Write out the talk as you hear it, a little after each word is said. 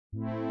So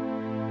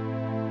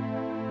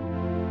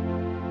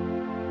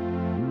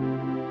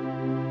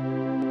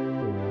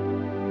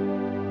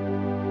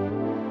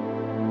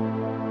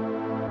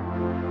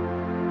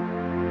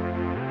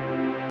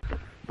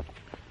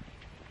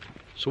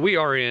we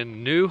are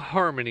in New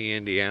Harmony,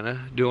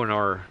 Indiana, doing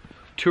our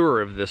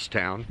tour of this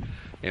town.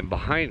 And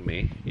behind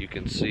me, you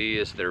can see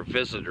is their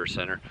visitor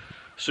center.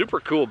 Super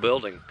cool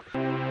building.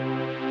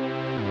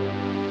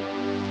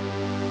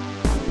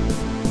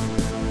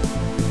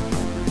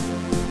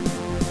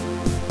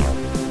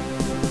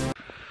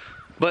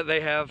 But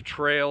they have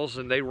trails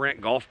and they rent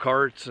golf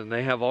carts and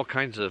they have all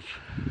kinds of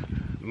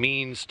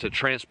means to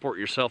transport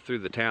yourself through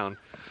the town.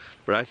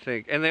 But I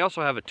think, and they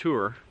also have a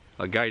tour,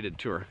 a guided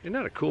tour. Isn't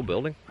that a cool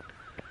building?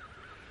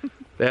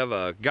 They have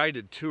a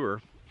guided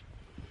tour,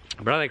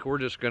 but I think we're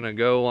just gonna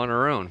go on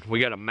our own. We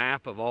got a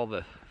map of all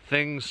the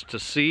things to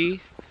see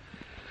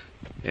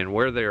and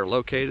where they are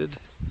located,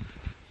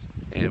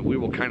 and we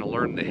will kind of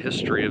learn the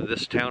history of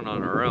this town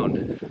on our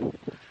own.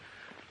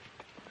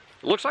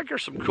 It looks like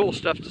there's some cool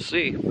stuff to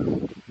see.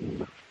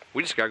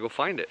 We just gotta go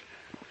find it.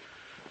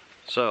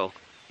 So,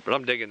 but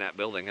I'm digging that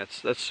building.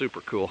 That's super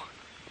cool.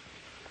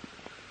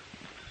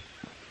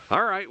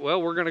 All right,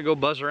 well, we're gonna go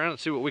buzz around and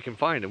see what we can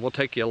find, and we'll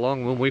take you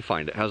along when we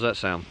find it. How's that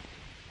sound?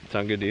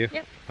 Sound good to you?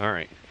 Yep. All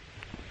right.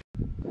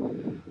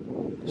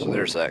 So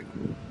there's that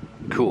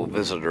cool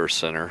visitor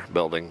center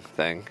building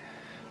thing.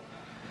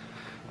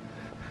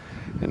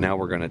 And now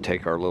we're gonna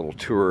take our little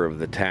tour of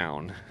the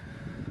town.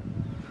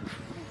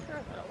 For a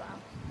little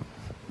while.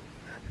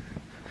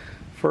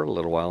 For a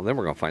little while, then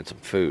we're gonna find some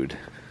food.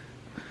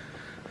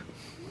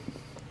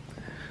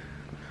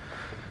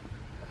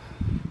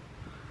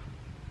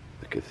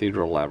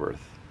 Cathedral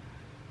Labyrinth.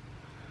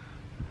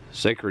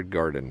 Sacred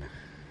Garden.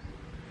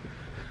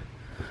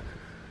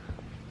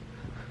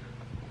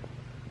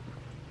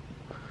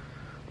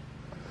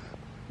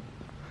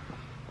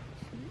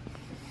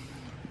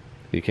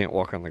 You can't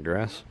walk on the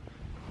grass?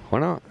 Why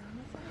not?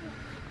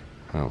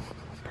 Oh,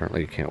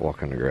 apparently you can't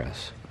walk on the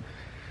grass.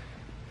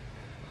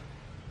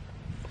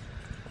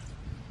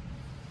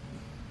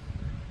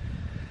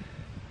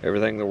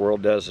 Everything the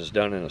world does is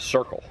done in a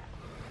circle.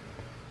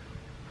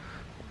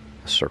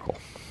 Circle.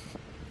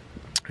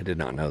 I did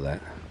not know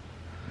that.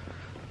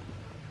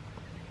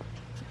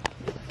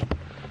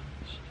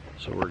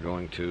 So we're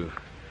going to,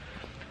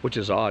 which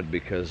is odd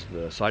because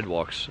the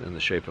sidewalk's in the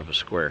shape of a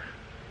square.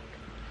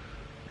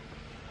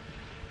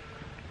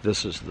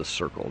 This is the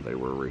circle they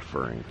were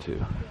referring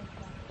to.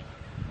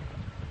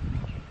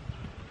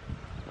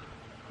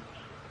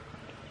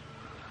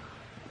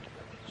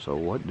 So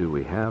what do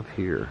we have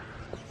here?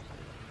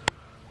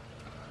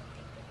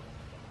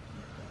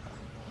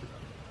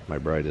 My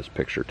bride is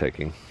picture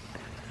taking.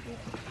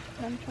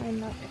 I'm trying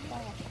not to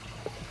fall.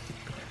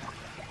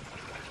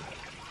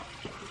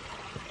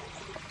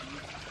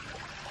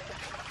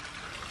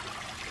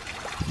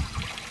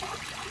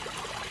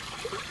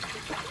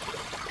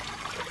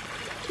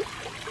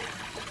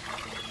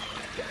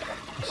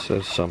 It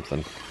says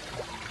something.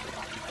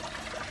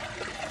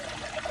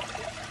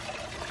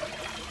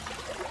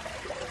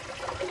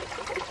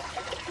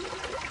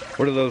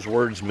 What do those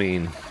words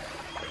mean?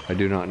 I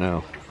do not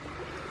know.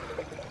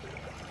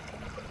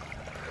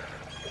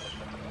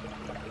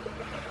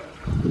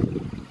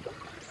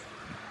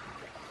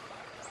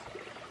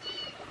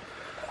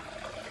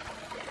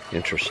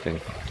 Interesting.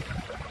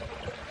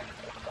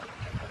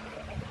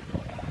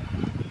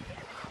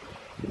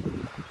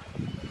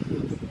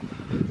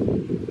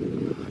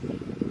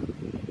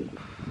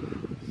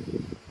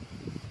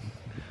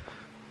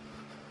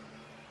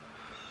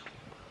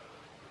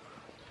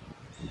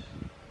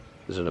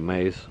 Is it a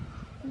maze?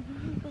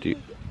 Mm-hmm.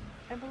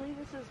 I believe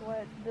this is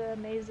what the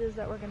maze is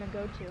that we're going to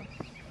go to.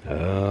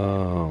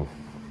 Oh.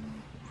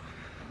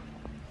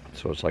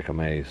 So it's like a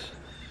maze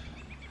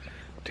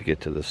to get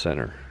to the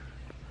center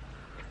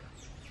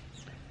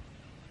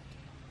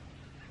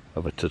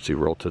of a Tootsie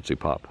Roll Tootsie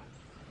Pop.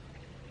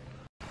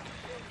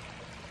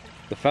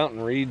 The Fountain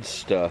Reads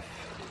stuff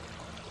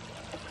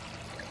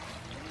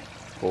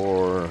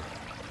for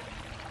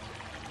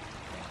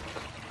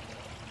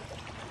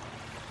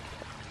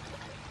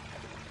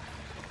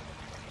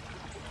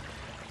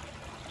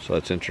so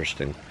that's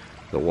interesting.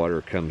 The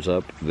water comes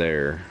up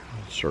there,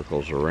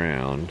 circles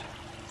around,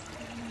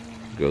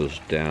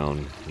 goes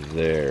down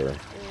there,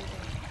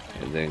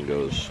 and then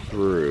goes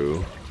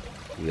through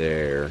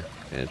there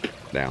and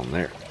down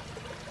there.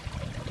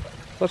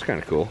 That's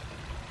kind of cool.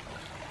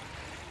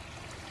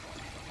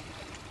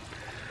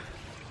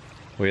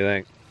 What do you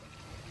think? It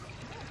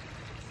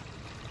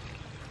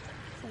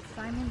says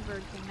Simon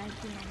Virgin,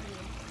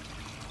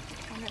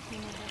 1998. I'm not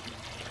seeing it.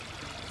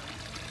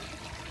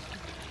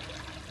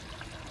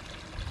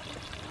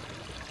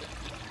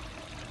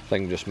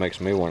 Thing just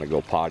makes me want to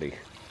go potty.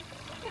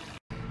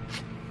 So you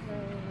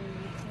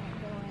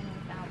can't go in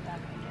without that, I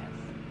guess.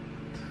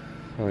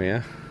 Oh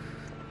yeah?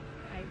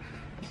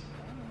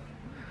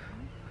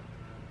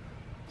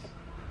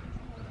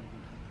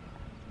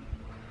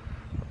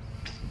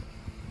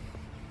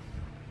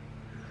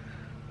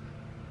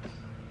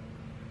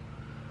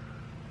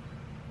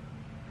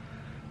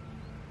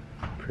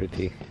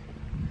 Pretty.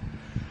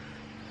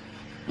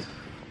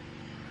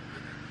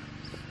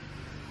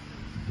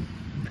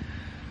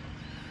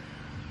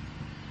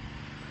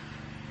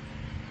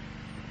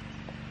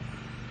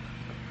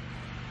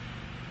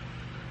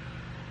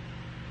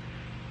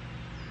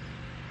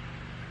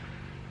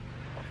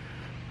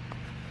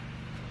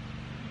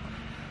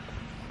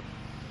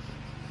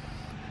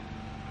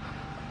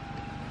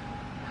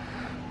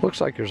 Looks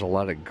like there's a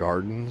lot of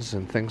gardens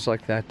and things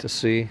like that to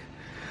see.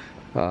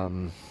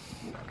 Here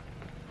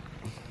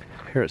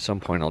at some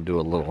point I'll do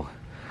a little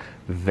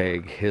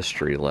vague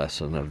history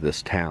lesson of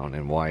this town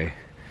and why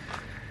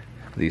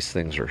these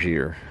things are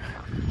here.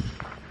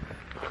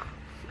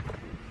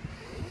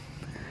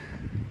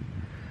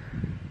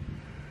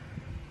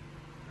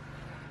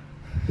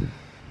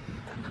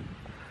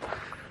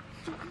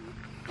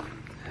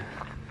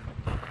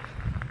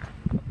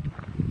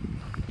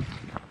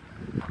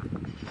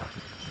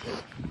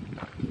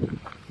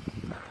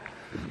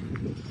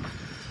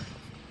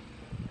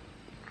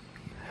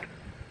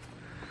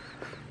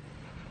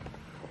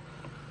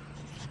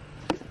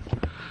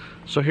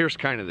 So here's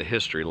kind of the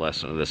history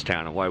lesson of this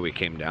town and why we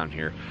came down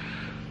here.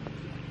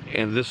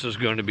 And this is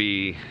going to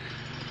be,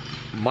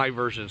 my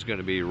version is going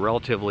to be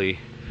relatively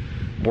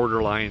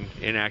borderline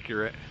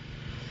inaccurate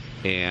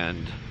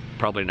and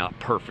probably not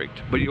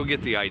perfect, but you'll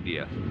get the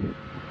idea.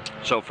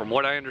 So from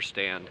what I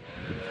understand,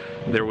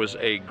 there was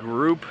a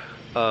group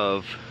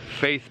of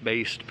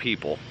faith-based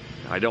people.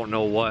 I don't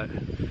know what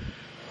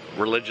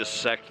religious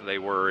sect they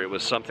were. It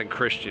was something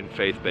Christian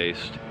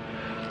faith-based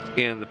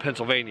in the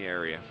Pennsylvania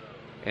area.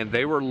 And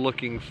they were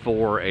looking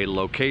for a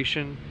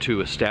location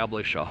to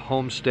establish a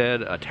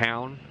homestead, a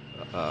town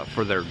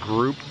for their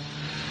group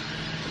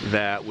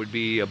that would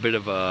be a bit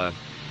of a,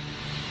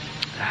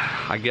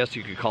 I guess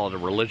you could call it a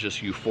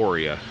religious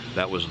euphoria.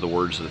 That was the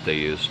words that they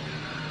used.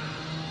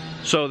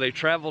 So they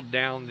traveled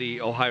down the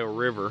Ohio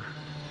River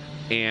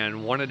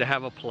and wanted to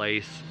have a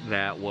place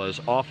that was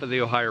off of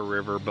the Ohio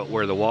River, but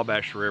where the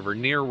Wabash River,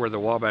 near where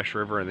the Wabash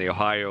River and the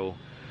Ohio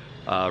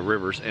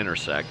rivers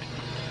intersect.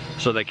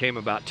 So they came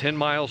about 10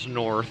 miles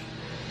north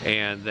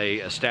and they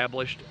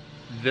established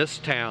this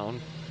town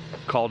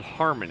called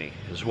Harmony,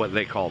 is what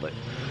they called it.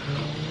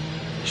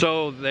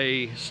 So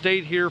they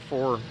stayed here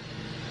for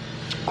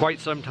quite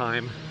some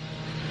time,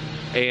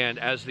 and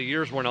as the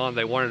years went on,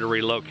 they wanted to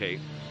relocate.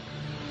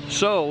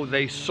 So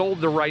they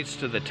sold the rights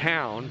to the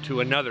town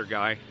to another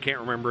guy, can't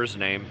remember his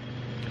name,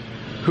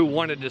 who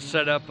wanted to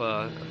set up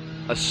a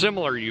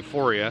similar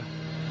euphoria.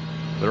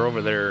 They're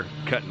over there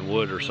cutting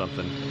wood or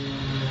something.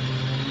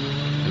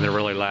 And they're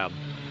really loud.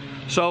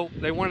 So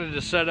they wanted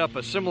to set up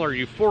a similar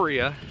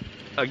euphoria,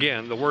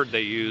 again, the word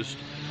they used,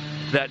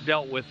 that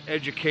dealt with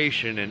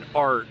education and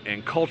art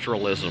and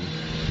culturalism.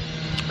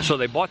 So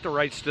they bought the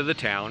rights to the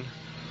town,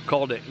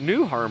 called it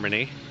New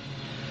Harmony,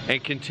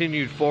 and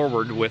continued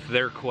forward with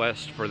their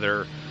quest for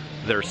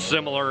their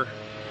similar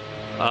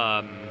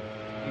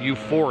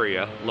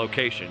euphoria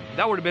location.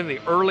 That would have been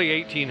the early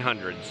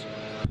 1800s.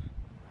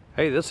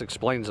 Hey, this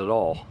explains it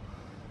all.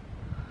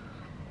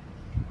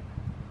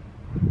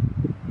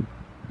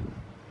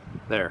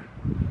 There.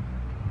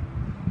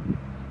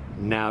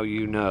 Now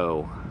you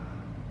know.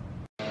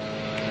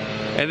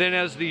 And then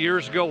as the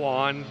years go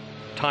on,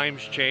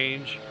 times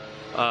change,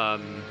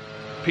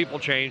 people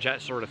change,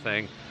 that sort of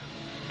thing.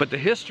 But the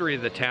history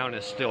of the town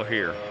is still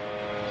here.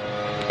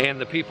 And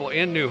the people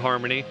in New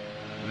Harmony,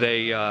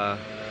 they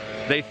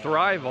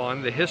thrive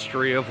on the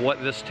history of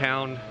what this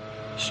town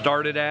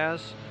started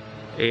as,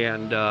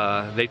 and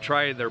they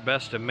try their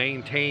best to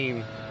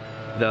maintain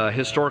the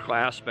historical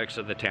aspects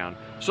of the town.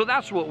 So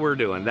that's what we're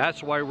doing.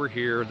 That's why we're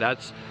here.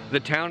 That's the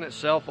town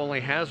itself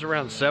only has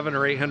around 700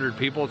 or 800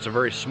 people. It's a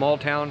very small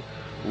town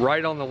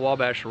right on the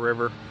Wabash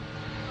River,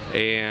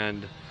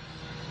 and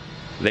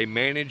they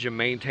manage and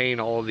maintain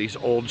all of these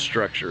old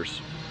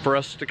structures for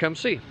us to come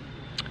see.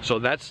 So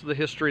that's the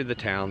history of the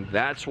town.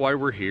 That's why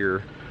we're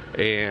here,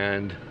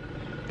 and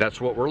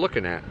that's what we're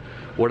looking at.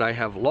 What I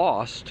have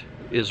lost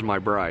is my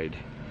bride.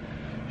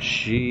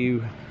 She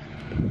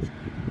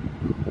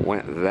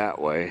went that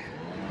way,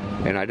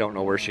 and I don't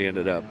know where she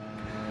ended up.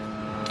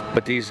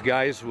 But these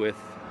guys with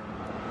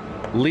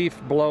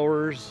leaf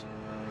blowers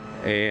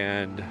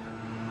and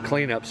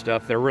cleanup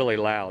stuff, they're really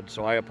loud,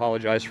 so I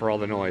apologize for all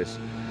the noise.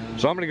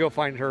 So I'm gonna go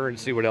find her and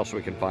see what else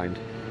we can find.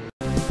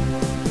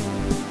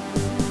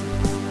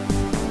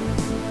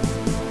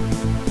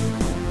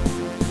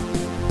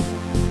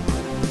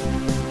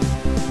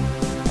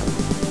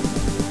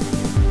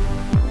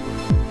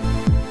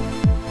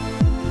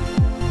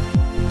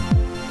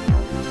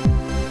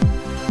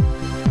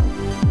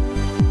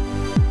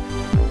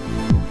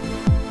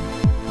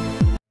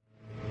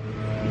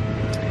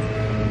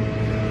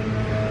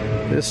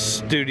 This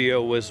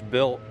studio was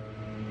built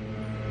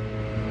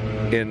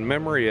in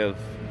memory of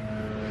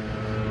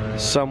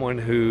someone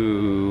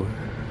who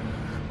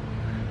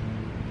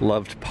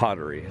loved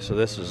pottery. So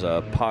this is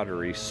a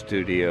pottery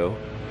studio.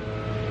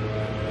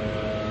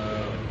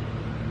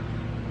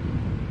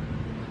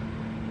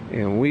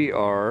 And we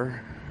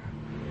are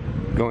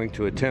going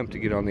to attempt to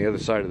get on the other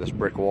side of this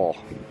brick wall.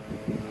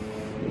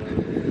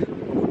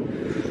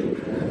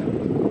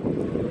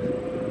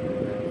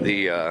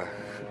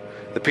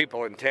 The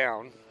people in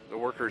town, the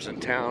workers in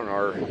town,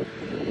 are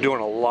doing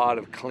a lot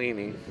of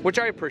cleaning, which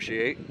I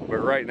appreciate, but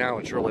right now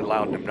it's really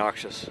loud and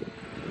obnoxious.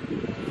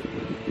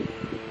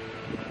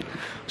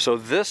 So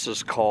this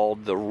is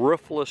called the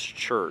Roofless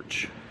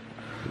Church.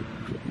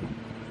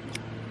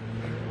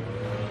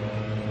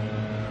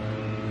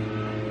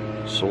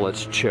 So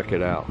let's check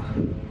it out.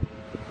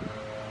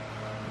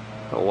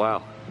 Oh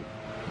wow.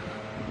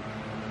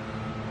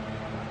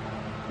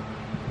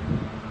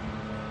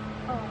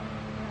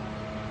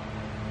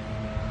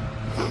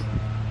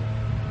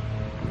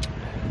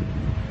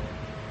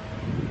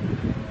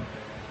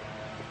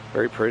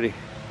 Very pretty.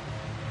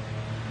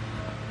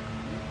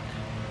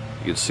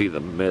 You can see the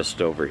mist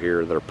over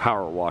here. They're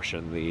power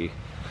washing the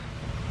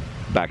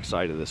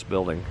backside of this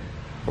building,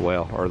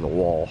 well, or the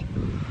wall.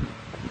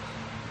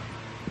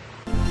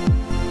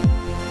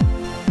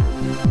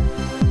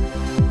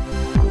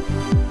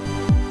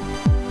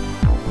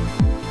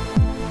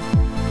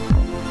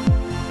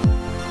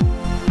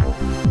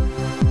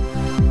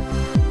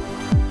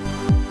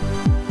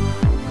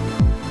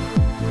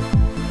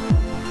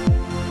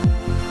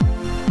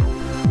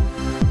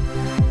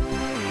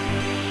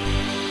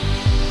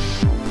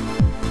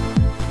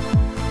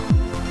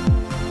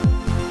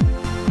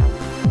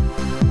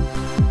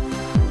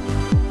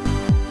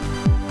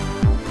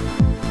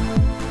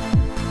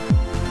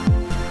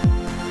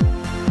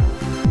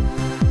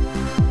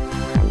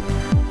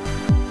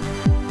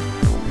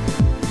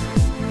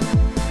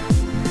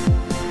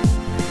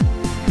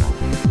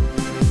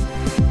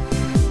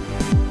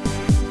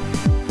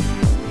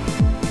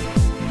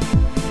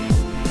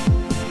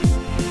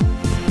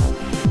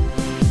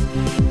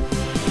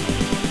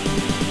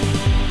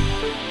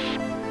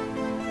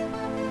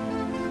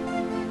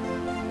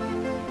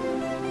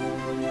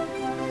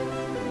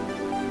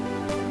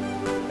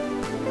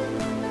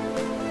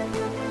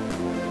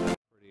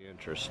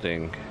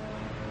 Interesting.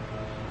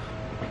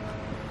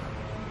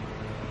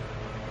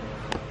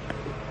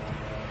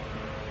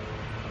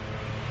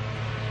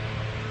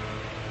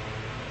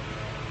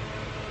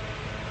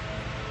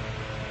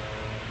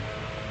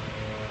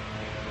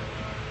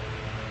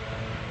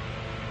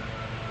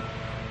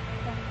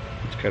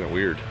 It's kind of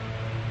weird.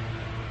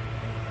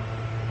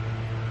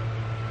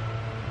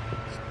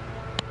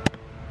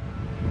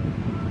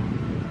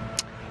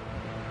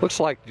 Looks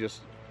like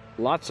just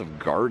lots of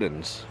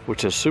gardens,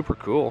 which is super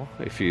cool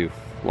if you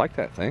like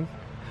that thing.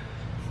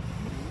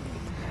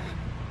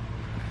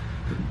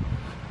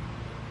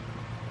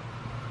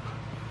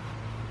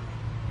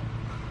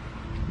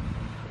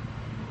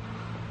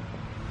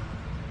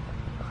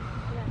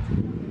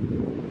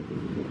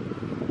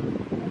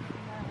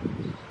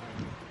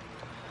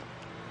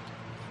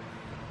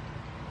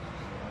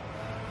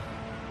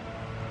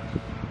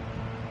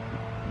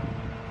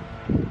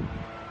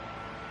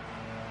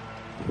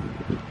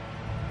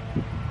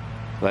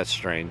 That's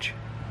strange.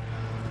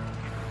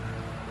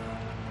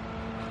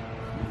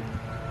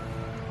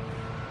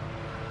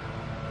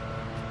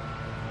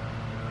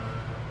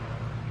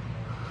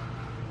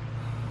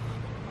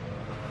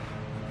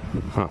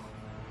 Huh.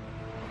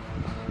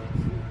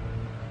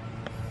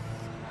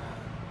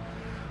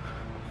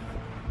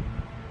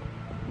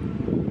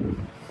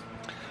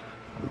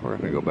 We're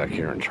gonna go back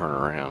here and turn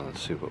around and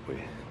see what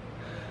we...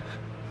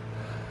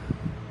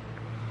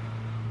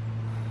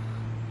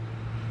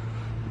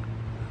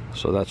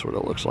 So that's what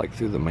it looks like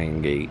through the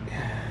main gate.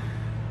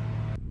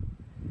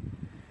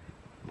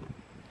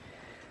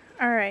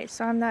 Alright,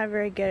 so I'm not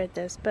very good at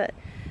this, but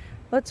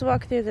let's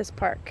walk through this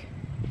park.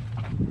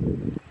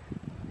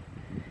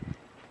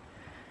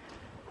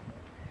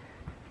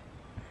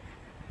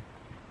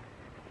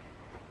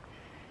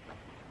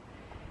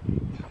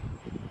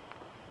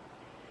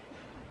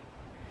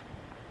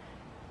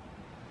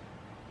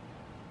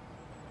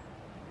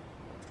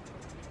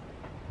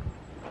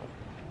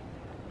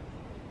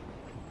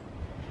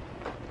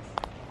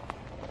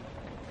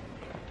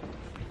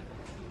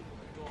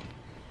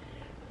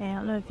 I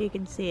don't know if you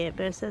can see it,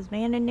 but it says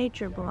man and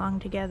nature belong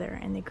together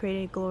and they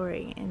created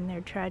glory in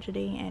their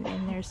tragedy and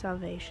in their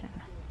salvation.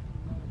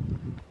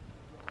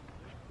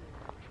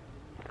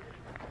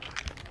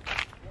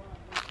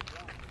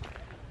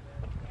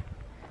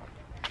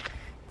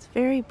 It's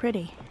very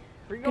pretty.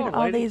 Look at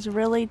all these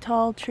really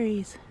tall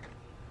trees.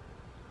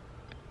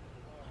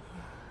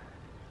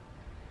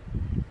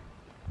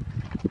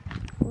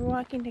 We're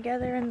walking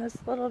together in this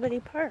little bitty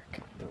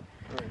park.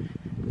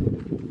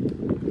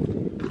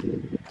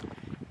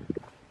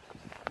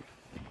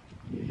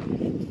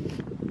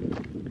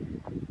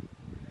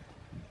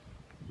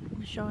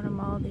 Showing them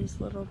all these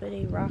little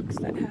bitty rocks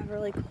that have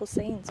really cool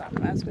sayings on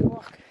them as we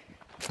walk.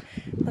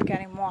 Look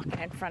at him walking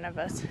in front of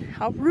us.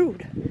 How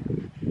rude.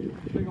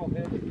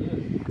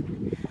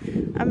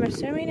 I'm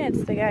assuming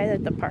it's the guy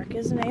that the park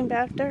is named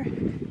after. His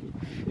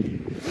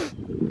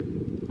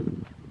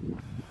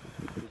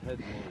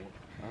head's a little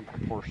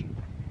unproportioned.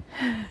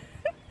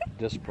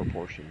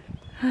 Disproportioned.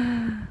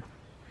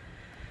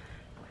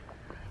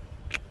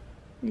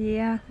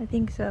 Yeah, I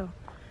think so.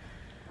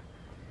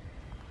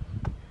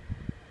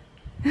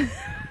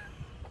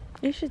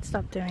 You should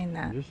stop doing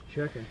that. Just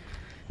checking.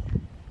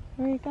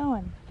 Where are you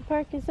going? The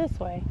park is this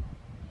way.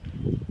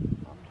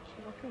 I'm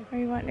just looking. Are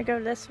you wanting to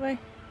go this way?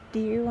 Do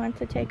you want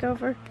to take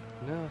over?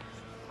 No.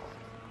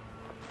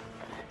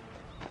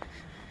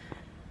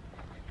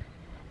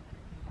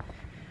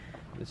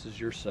 This is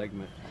your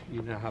segment.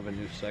 You now have a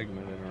new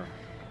segment in our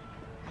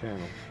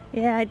channel.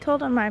 Yeah, I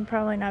told him I'm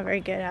probably not very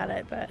good at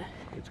it, but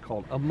It's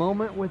called A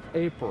Moment with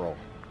April.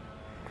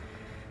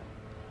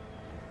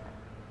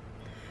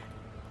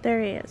 there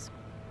he is.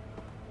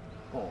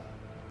 Oh.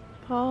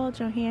 Paul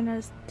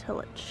Johannes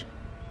Tillich.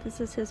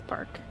 This is his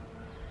park.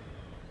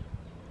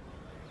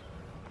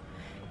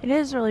 It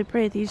is really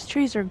pretty. These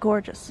trees are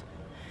gorgeous.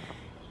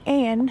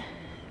 And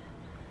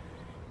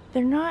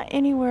they're not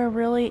anywhere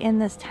really in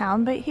this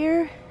town but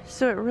here,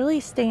 so it really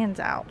stands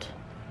out.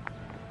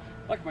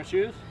 Like my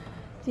shoes?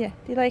 Yeah,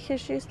 do you like his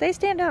shoes? They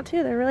stand out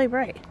too. They're really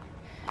bright.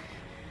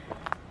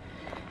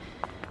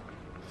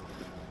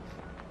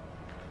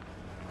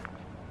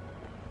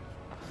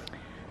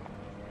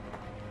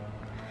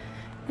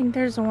 I think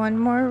there's one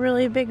more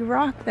really big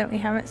rock that we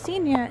haven't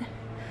seen yet.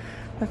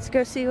 Let's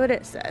go see what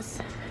it says.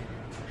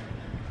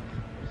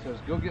 It says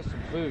go get some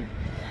food.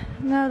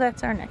 No,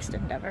 that's our next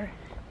endeavor.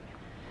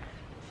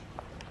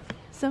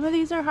 Some of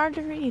these are hard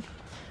to read.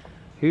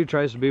 He who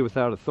tries to be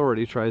without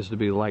authority tries to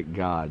be like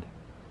God.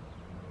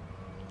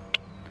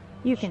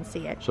 You can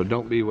see it. So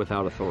don't be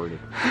without authority.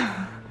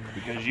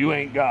 Because you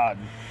ain't God.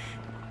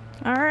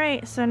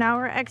 Alright, so now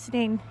we're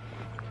exiting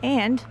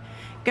and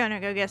gonna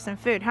go get some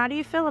food. How do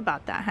you feel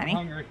about that, honey? I'm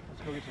hungry.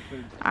 Let's go get some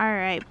food.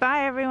 Alright,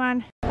 bye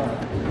everyone.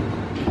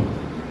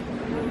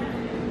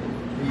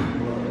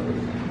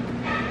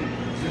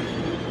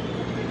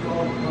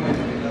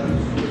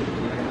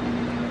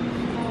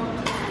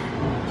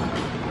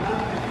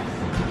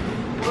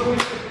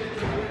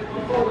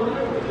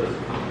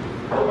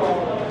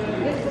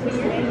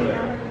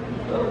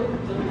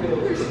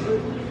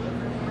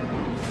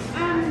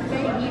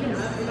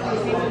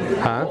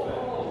 Huh?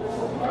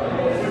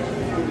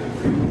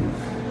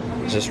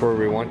 Is this where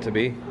we want to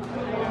be?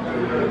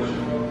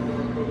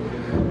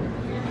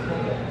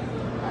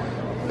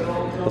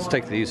 Let's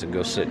take these and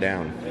go sit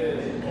down.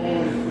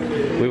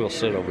 We will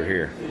sit over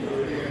here.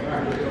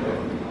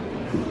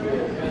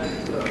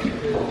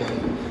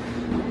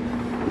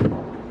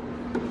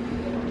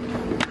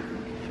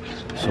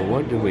 So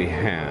what do we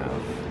have?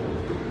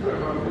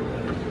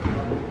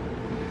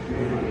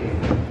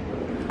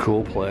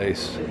 Cool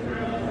place.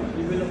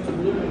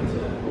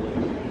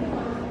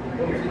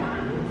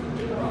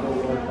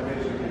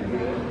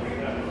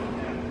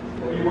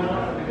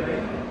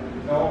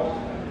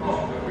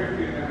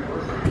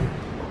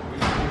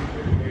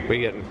 We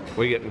getting?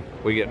 What are you getting?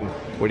 What are you getting?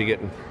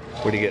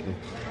 What are you getting?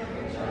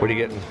 What are you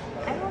getting?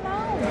 I don't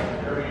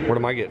know. What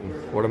am I getting?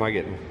 What am I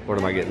getting? What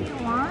am I getting? You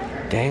want?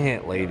 Dang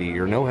it, lady,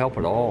 you're no help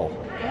at all.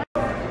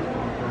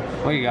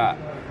 What you got?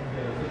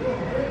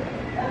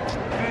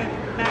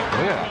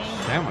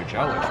 Yeah, sandwich.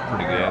 That looks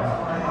pretty good.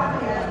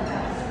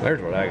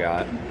 There's what I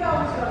got.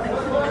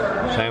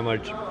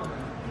 Sandwich,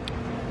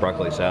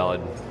 broccoli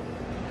salad.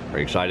 Are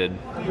you excited?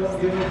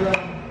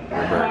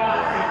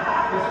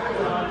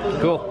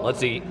 Cool,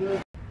 let's eat.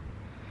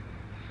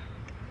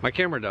 My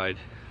camera died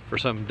for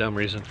some dumb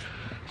reason.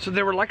 So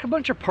they were like a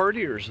bunch of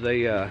partiers.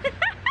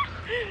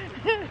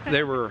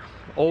 They were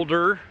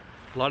older,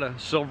 a lot of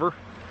silver,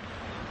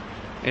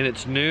 and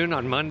it's noon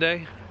on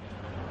Monday,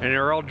 and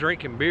they're all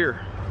drinking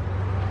beer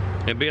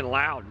and being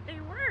loud. They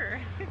were.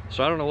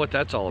 So I don't know what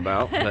that's all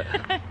about, but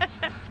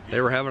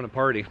they were having a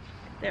party.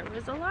 There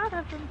was a lot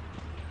of them.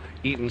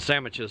 Eating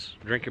sandwiches,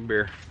 drinking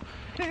beer.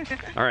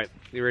 All right,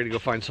 you ready to go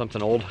find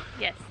something old?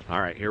 Yes.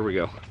 All right, here we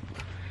go.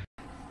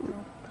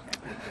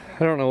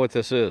 I don't know what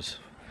this is,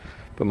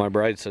 but my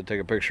bride said take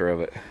a picture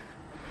of it.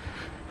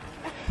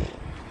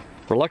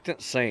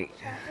 Reluctant Saint.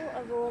 Chapel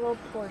of a Little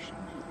Portion.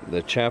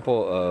 The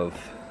Chapel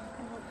of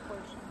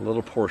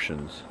Little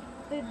Portions.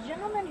 The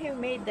gentleman who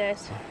made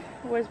this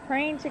was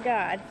praying to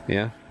God,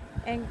 Yeah?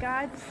 and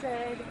God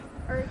said,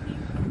 or he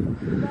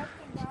left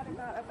God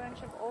about a bunch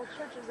of old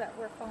churches that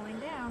were falling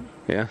down,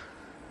 Yeah?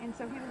 and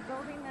so he was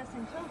building this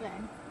until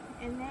then,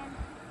 and then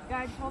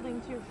God told him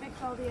to fix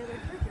all the other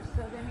churches,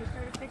 so then he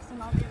started fixing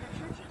all the other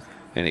churches.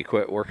 And he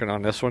quit working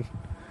on this one?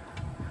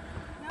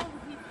 No,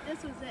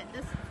 this was it.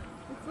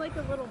 It's like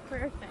a little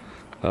prayer thing.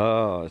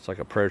 Oh, it's like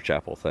a prayer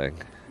chapel thing.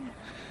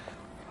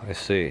 I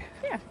see.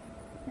 Yeah.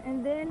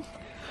 And then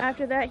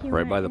after that he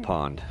Right went by the and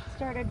pond.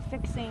 started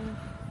fixing,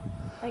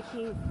 like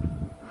he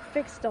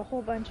fixed a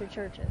whole bunch of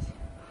churches.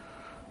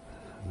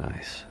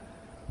 Nice.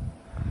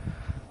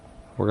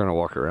 We're gonna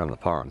walk around the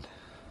pond.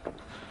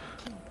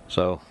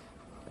 So,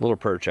 little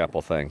prayer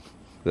chapel thing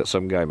that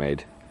some guy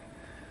made.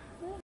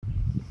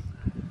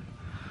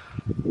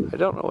 I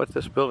don't know what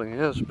this building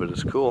is, but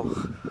it's cool.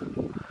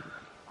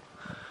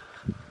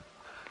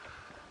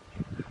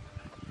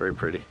 Very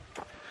pretty.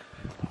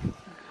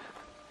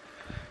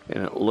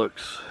 And it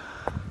looks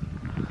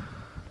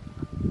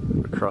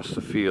across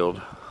the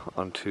field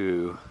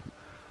onto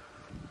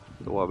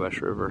the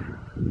Wabash River,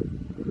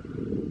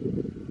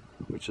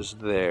 which which is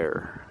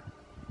there.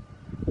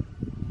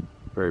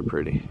 Very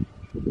pretty.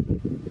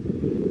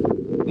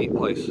 Neat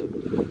place.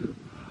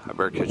 I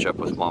better catch up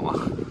with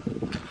Mama.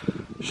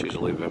 She's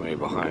leaving me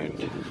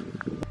behind.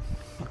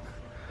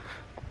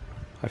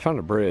 I found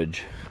a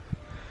bridge,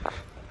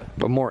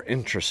 but more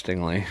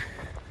interestingly,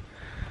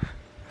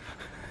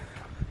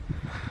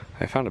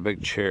 I found a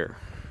big chair.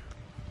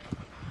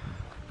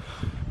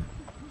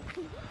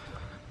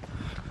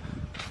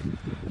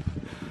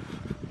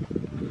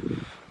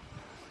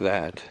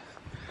 That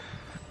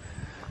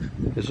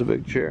is a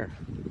big chair.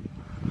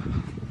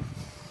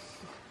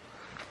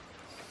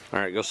 All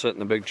right, go sit in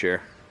the big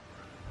chair.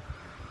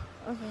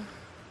 Okay.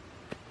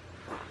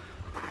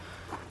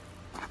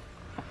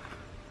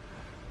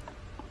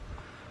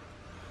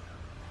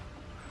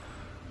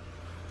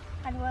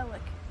 How do I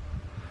look?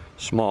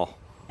 Small.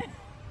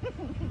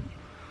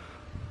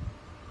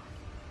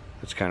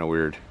 It's kind of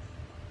weird.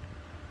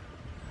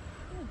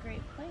 What a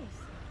great place.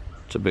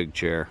 It's a big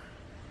chair.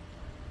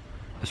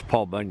 It's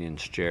Paul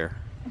Bunyan's chair.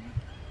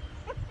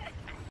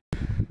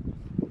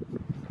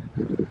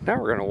 Now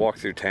we're going to walk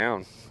through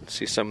town,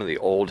 see some of the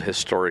old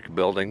historic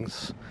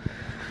buildings.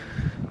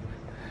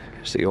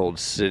 There's the old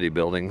city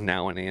building,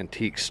 now an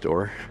antique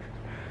store.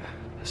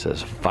 It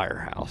says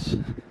Firehouse.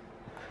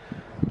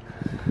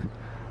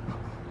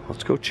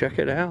 Let's go check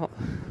it out.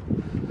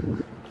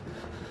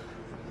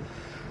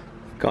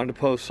 Gone to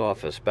post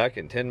office, back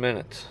in 10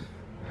 minutes.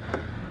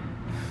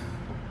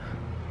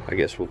 I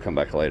guess we'll come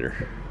back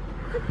later.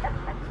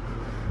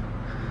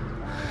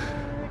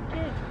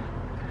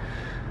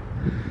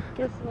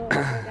 Guess we'll go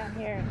down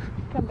here and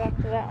come back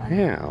to that one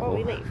Yeah, before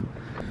we leave.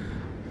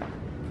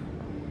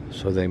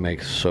 So they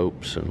make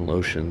soaps and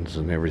lotions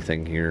and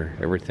everything here.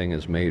 Everything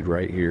is made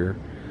right here.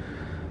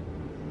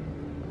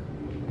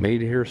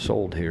 Made here,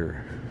 sold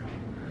here.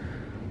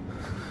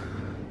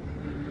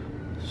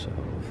 So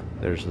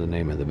there's the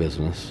name of the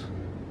business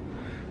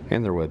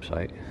and their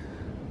website.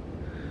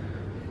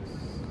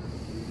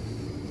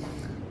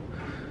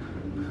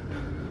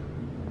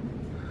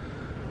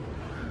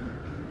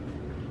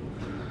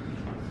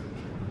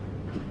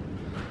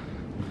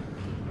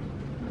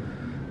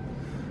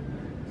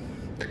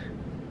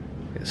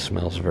 It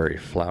smells very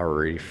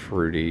flowery,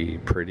 fruity,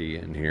 pretty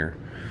in here.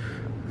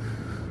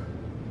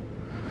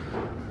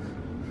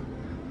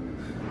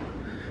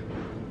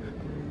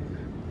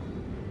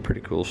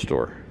 Pretty cool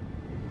store.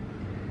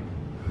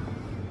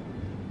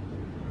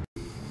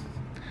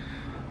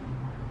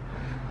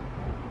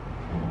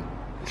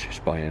 She's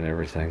buying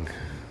everything.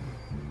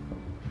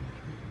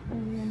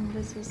 And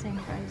this is the same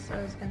price, so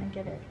I was gonna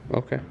get it.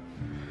 Okay.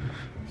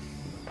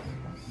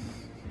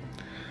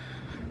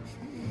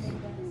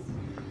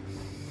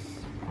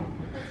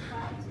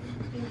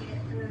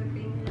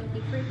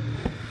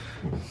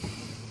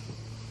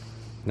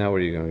 Now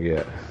what are you gonna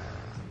get?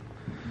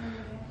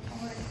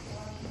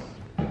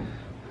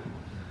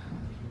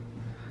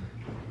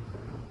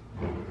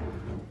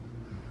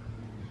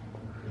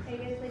 Are you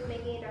guys like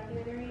making a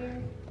documentary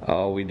here?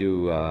 Oh, we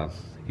do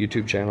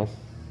YouTube channel.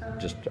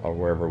 Just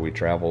wherever we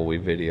travel, we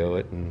video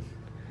it and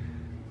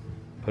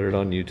put it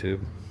on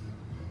YouTube.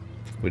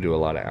 We do a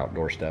lot of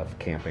outdoor stuff,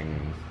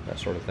 camping, that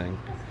sort of thing.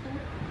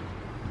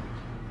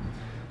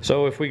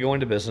 So if we go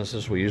into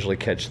businesses, we usually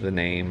catch the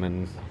name,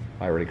 and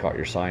I already caught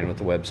your sign with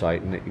the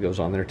website, and it goes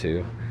on there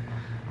too.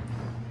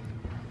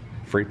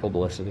 Free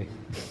publicity.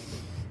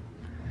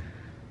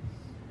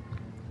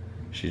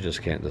 She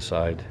just can't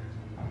decide.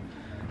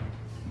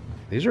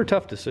 These are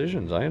tough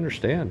decisions, I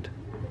understand.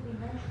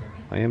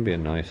 I am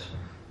being nice.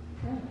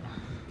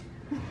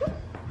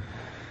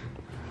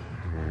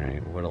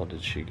 Alright, what all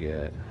did she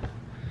get?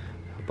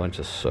 A bunch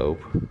of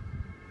soap,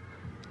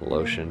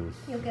 lotion,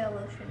 You'll get a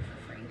lotion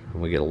for free.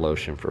 and we get a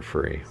lotion for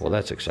free. Well,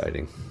 that's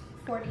exciting.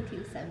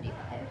 $42.75.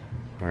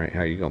 Alright,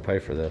 how are you going to pay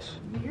for this?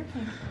 You're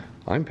paying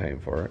for I'm paying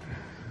for it.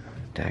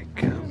 it.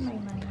 Dadgum. My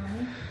money on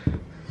me.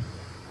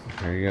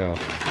 There you go.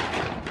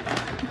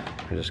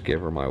 I just gave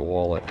her my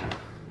wallet.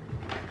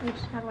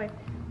 How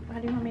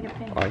do you want me to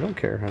pay? I don't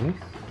care, honey.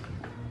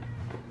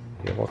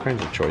 You have all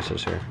kinds of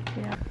choices here.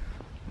 Yeah.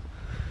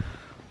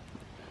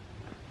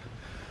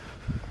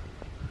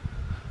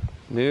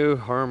 New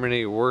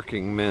Harmony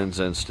Working Men's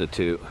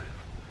Institute.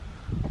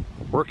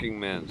 Working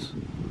Men's.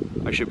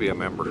 I should be a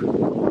member. We're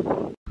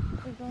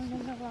going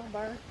in the wrong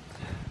bar.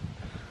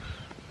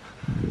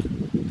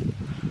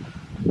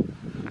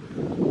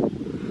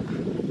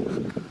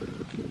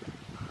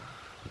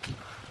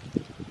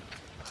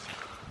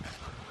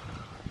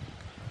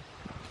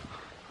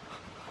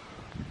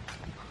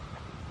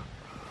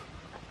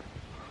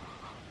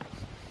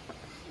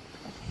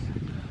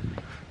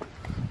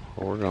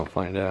 Well, we're gonna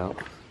find out.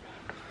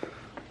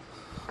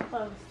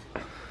 Closed.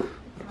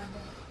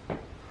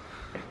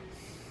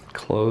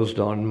 Closed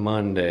on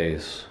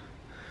Mondays.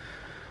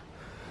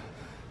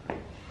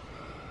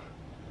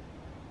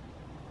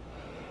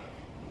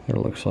 There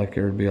looks like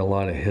there'd be a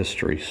lot of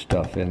history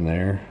stuff in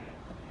there.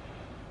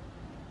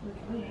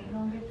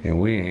 And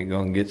we ain't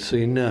gonna get to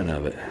see none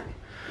of it.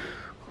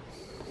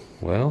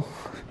 Well,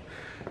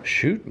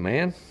 shoot,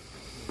 man.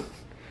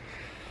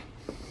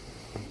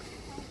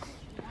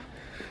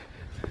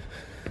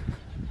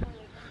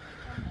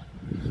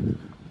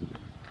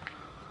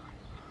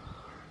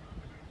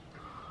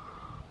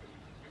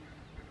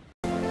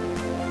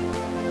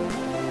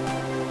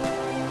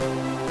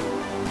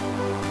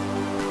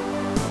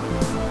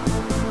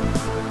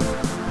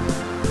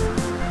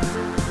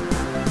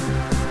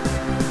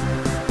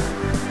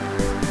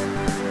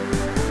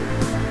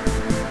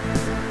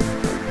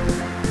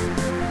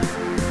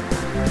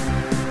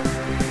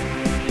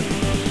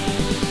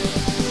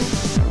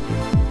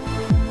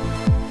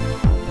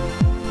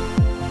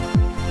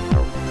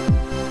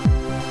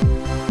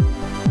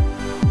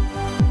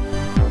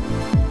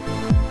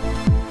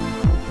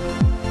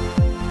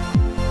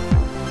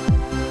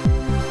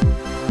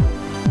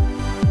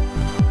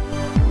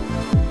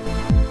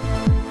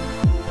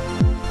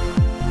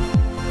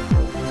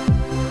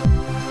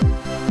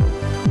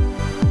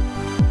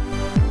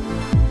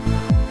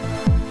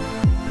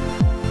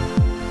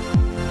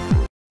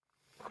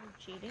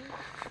 cheating?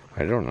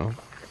 I don't know.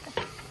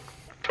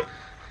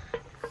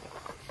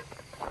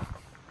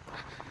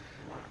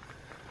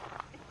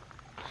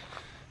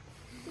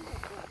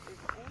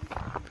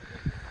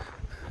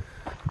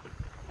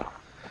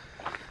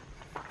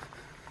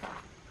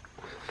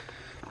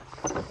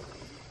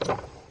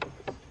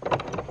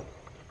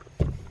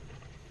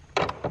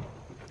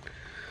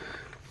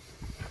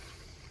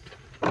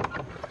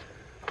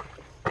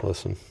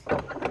 Listen.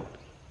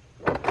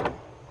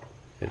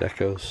 It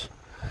echoes.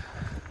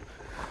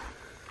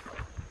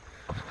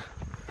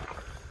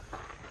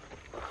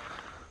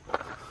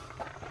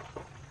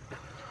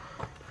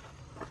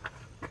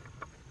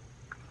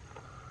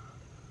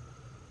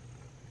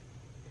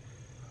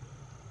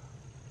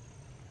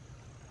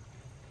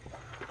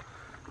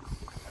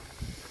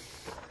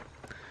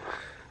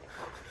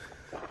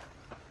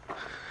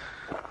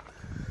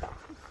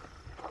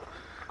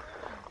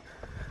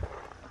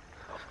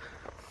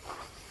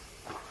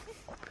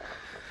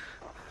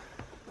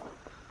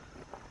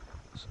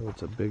 So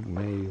it's a big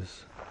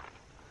maze.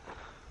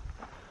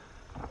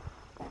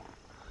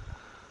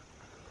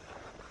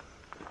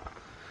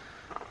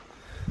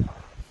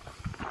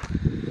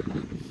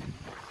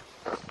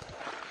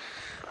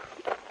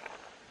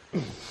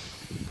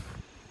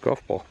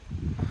 Golf ball.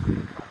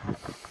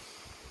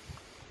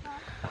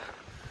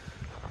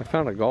 I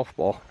found a golf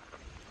ball.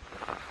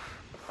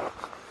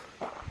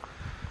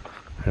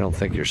 I don't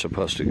think you're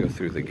supposed to go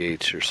through the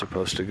gates. You're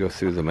supposed to go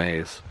through the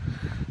maze.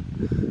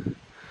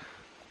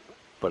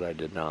 But I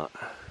did not.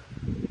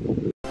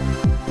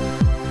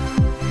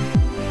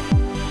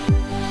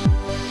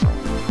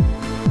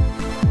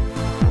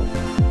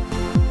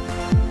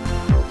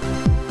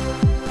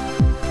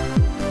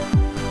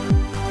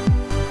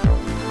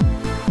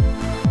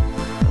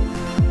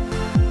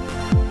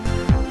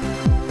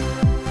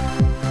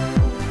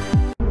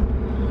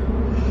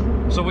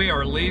 So we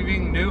are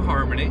leaving New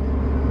Harmony.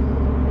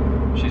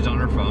 She's on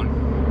her phone.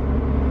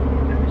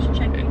 I was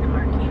checking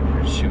our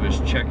cameras. She was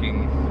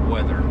checking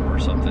weather or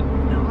something.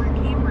 No, our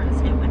cameras,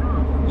 it went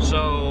off.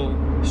 So,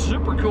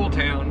 super cool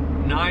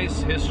town,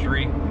 nice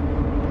history,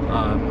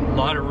 a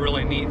lot of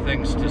really neat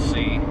things to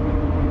see.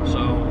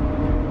 So,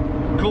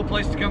 cool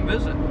place to come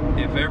visit.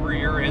 If ever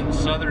you're in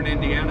southern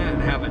Indiana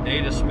and have a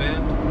day to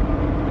spend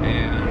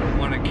and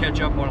want to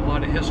catch up on a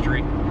lot of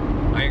history,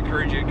 I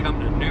encourage you to come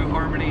to New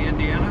Harmony,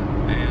 Indiana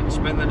and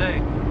spend the day.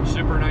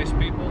 Super nice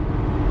people,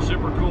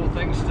 super cool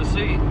things to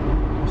see.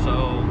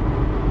 So,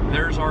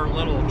 there's our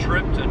little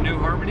trip to New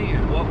Harmony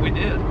and what we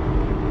did.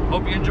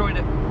 Hope you enjoyed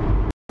it.